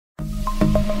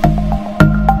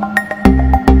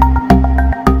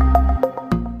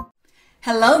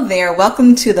Hello there.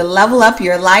 Welcome to the Level Up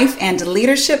Your Life and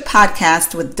Leadership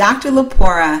podcast with Dr.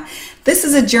 Lepora. This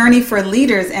is a journey for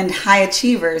leaders and high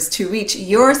achievers to reach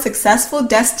your successful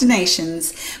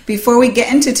destinations. Before we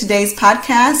get into today's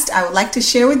podcast, I would like to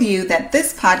share with you that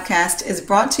this podcast is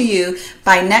brought to you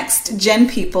by Next Gen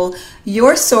People,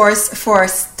 your source for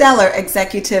stellar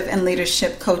executive and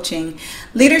leadership coaching,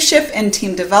 leadership and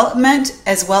team development,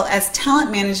 as well as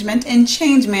talent management and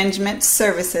change management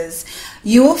services.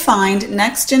 You will find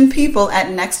Next Gen People at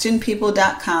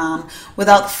nextgenpeople.com.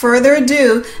 Without further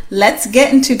ado, let's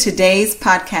get into today's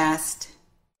podcast.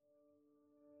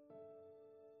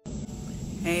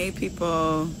 Hey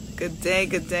people, good day,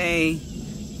 good day.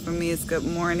 For me it's good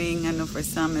morning. I know for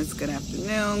some it's good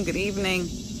afternoon, good evening.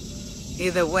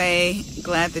 Either way,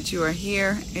 glad that you are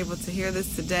here, able to hear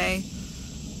this today.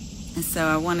 And so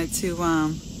I wanted to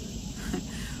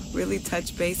really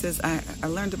touch bases. I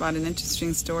learned about an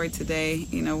interesting story today,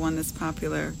 one that's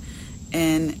popular,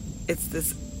 and it's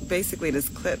this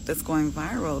clip that's going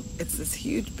viral. It's this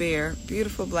huge bear,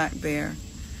 beautiful black bear,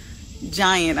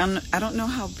 giant. I don't know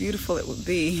how beautiful it would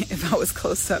be if I was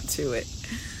close up to it,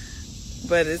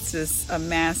 but it's just a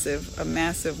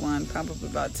massive one, probably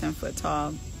about 10 foot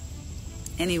tall.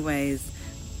 Anyways,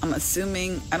 I'm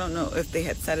assuming, I don't know if they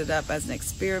had set it up as an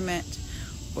experiment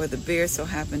or the bear so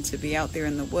happened to be out there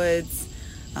in the woods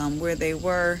where they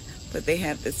were, but they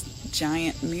had this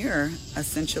giant mirror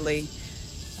essentially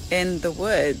in the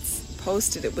woods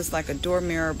posted. It was like a door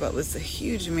mirror, but it was a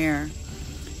huge mirror.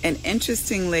 And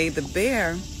interestingly, when the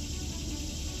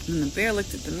bear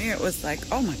looked at the mirror, it was like,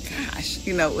 oh my gosh,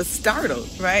 it was startled,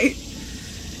 right?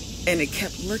 And it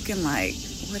kept looking like,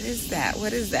 what is that,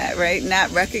 right?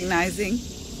 Not recognizing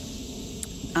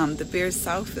the bear's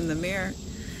self in the mirror.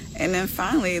 And then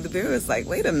finally, the bear was like,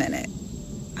 wait a minute,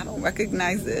 I don't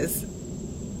recognize this.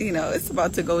 It's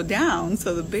about to go down.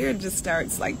 So the bear just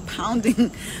starts like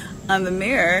pounding on the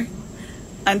mirror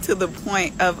until the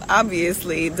point of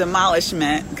obviously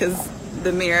demolishment, because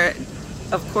the mirror,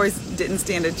 of course, didn't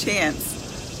stand a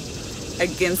chance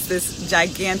against this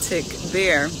gigantic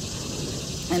bear.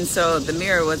 And so the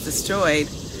mirror was destroyed.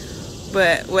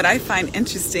 But what I find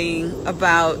interesting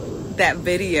about that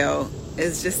video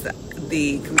is just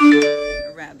the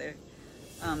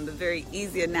very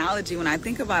easy analogy when I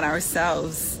think about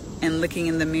ourselves and looking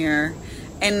in the mirror.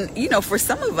 And for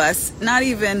some of us, not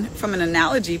even from an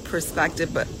analogy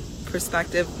perspective, but for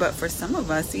some of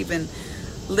us, even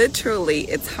literally,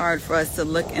 it's hard for us to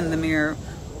look in the mirror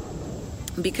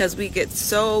because we get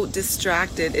so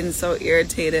distracted and so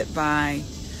irritated by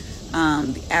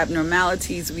the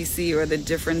abnormalities we see, or the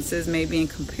differences maybe in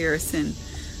comparison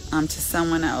to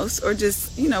someone else, or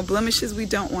just blemishes we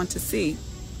don't want to see.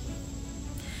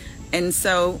 And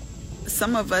so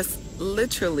some of us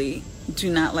literally do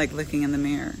not like looking in the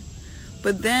mirror.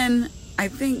 But then I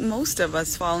think most of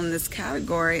us fall in this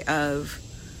category of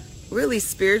really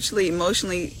spiritually,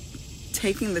 emotionally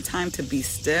taking the time to be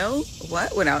still,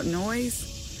 without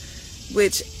noise,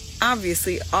 which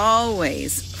obviously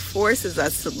always forces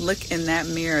us to look in that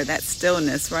mirror, that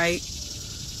stillness, right?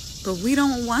 But we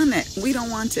don't want it. We don't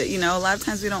want it. A lot of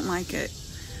times we don't like it.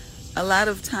 A lot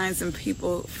of times when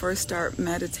people first start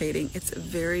meditating, it's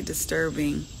very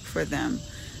disturbing for them.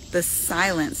 The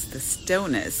silence, the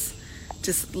stillness,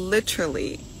 just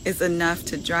literally is enough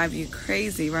to drive you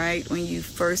crazy, right? When you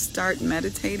first start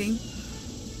meditating.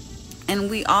 And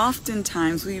we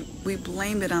oftentimes, we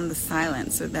blame it on the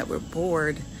silence, or that we're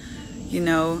bored,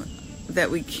 that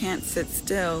we can't sit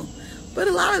still. But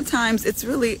a lot of times it's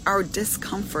really our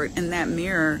discomfort in that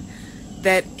mirror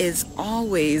that is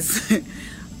always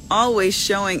always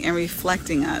showing and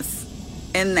reflecting us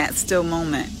in that still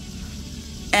moment.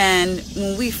 And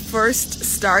when we first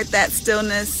start that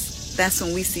stillness, that's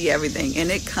when we see everything,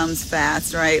 and it comes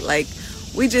fast, right? Like,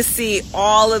 we just see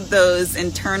all of those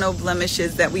internal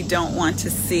blemishes that we don't want to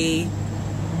see.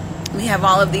 We have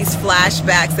all of these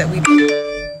flashbacks that we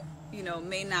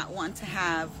may not want to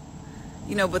have.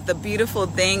 But the beautiful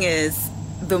thing is,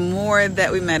 the more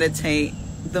that we meditate,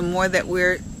 the more that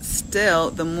we're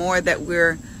still, the more that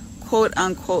we're quote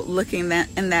unquote looking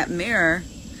in that mirror,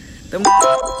 the more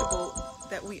comfortable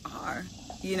that we are,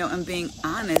 and being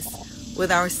honest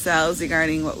with ourselves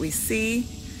regarding what we see.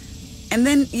 And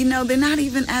then, they're not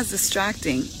even as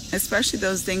distracting, especially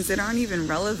those things that aren't even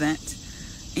relevant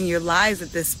in your lives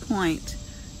at this point,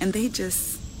 and they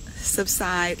just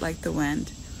subside like the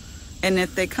wind. And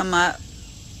if they come up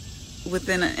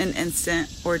within an instant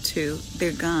or two,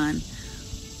 they're gone,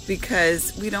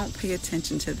 because we don't pay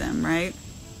attention to them, right?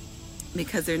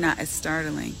 Because they're not as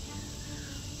startling.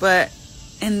 But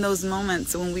in those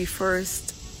moments when we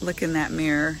first look in that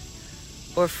mirror,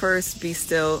 or first be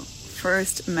still,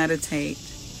 first meditate.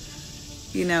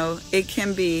 You know, it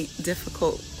can be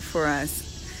difficult for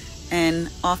us. And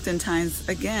oftentimes,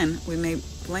 again, we may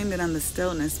blame it on the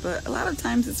stillness, but a lot of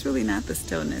times it's really not the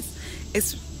stillness.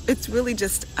 It's really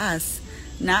just us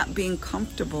not being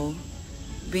comfortable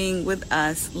being with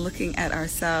us, looking at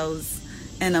ourselves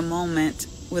in a moment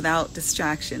without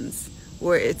distractions,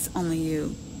 where it's only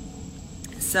you.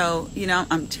 So, you know,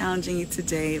 I'm challenging you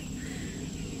today,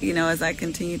 you know, as I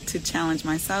continue to challenge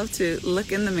myself to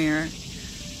look in the mirror,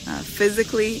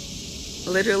 physically,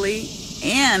 literally,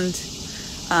 and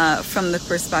from the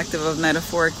perspective of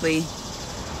metaphorically.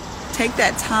 Take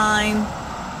that time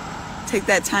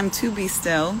to be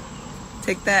still.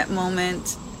 Take that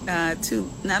moment to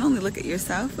not only look at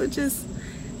yourself, but just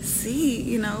see,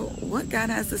 you know, what God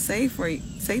has to say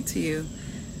to you.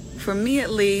 For me, at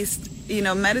least, you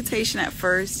know, meditation at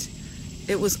first,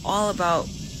 it was all about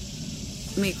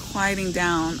me quieting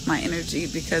down my energy,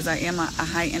 because I am a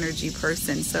high energy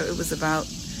person. So it was about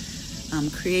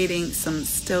creating some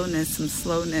stillness, some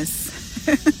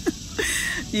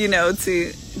slowness, you know,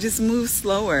 to just move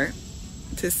slower,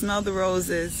 to smell the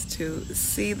roses, to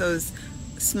see those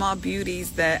small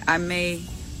beauties that I may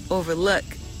overlook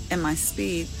in my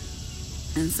speed.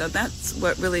 And so that's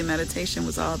what really meditation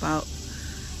was all about.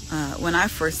 When I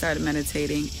first started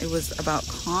meditating, it was about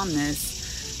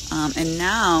calmness. And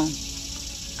now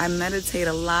I meditate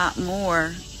a lot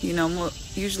more, you know,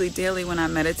 usually daily when I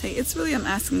meditate. It's really, I'm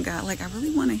asking God, like, I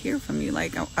really want to hear from you.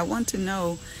 Like, I want to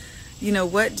know, you know,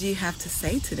 what do you have to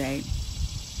say today?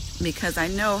 Because I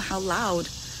know how loud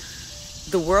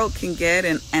the world can get,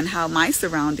 and how my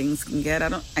surroundings can get.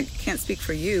 I can't speak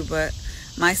for you, but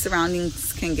my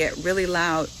surroundings can get really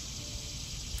loud.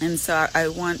 And so I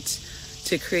want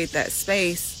to create that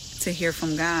space to hear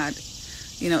from God.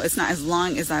 You know, it's not as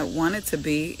long as I want it to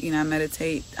be. You know, I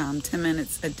meditate 10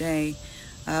 minutes a day,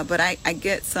 but I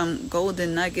get some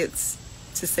golden nuggets,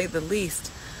 to say the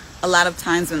least. A lot of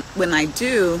times when I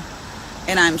do,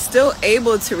 and I'm still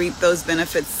able to reap those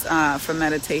benefits from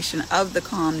meditation, of the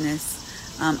calmness,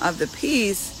 of the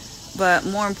peace, but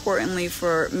more importantly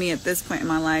for me at this point in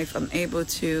my life, I'm able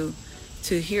to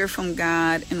hear from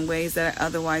God in ways that I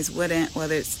otherwise wouldn't,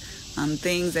 whether it's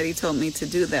things that He told me to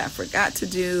do that I forgot to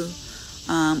do,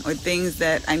 or things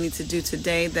that I need to do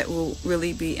today that will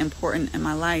really be important in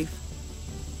my life.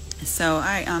 So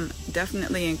I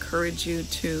definitely encourage you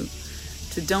to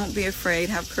don't be afraid,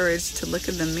 have courage to look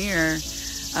in the mirror,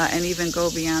 and even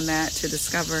go beyond that to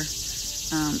discover,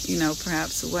 you know,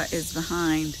 perhaps what is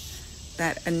behind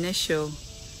that initial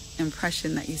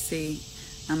impression that you see.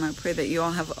 I pray that you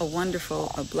all have a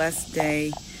wonderful, a blessed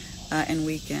day and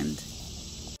weekend.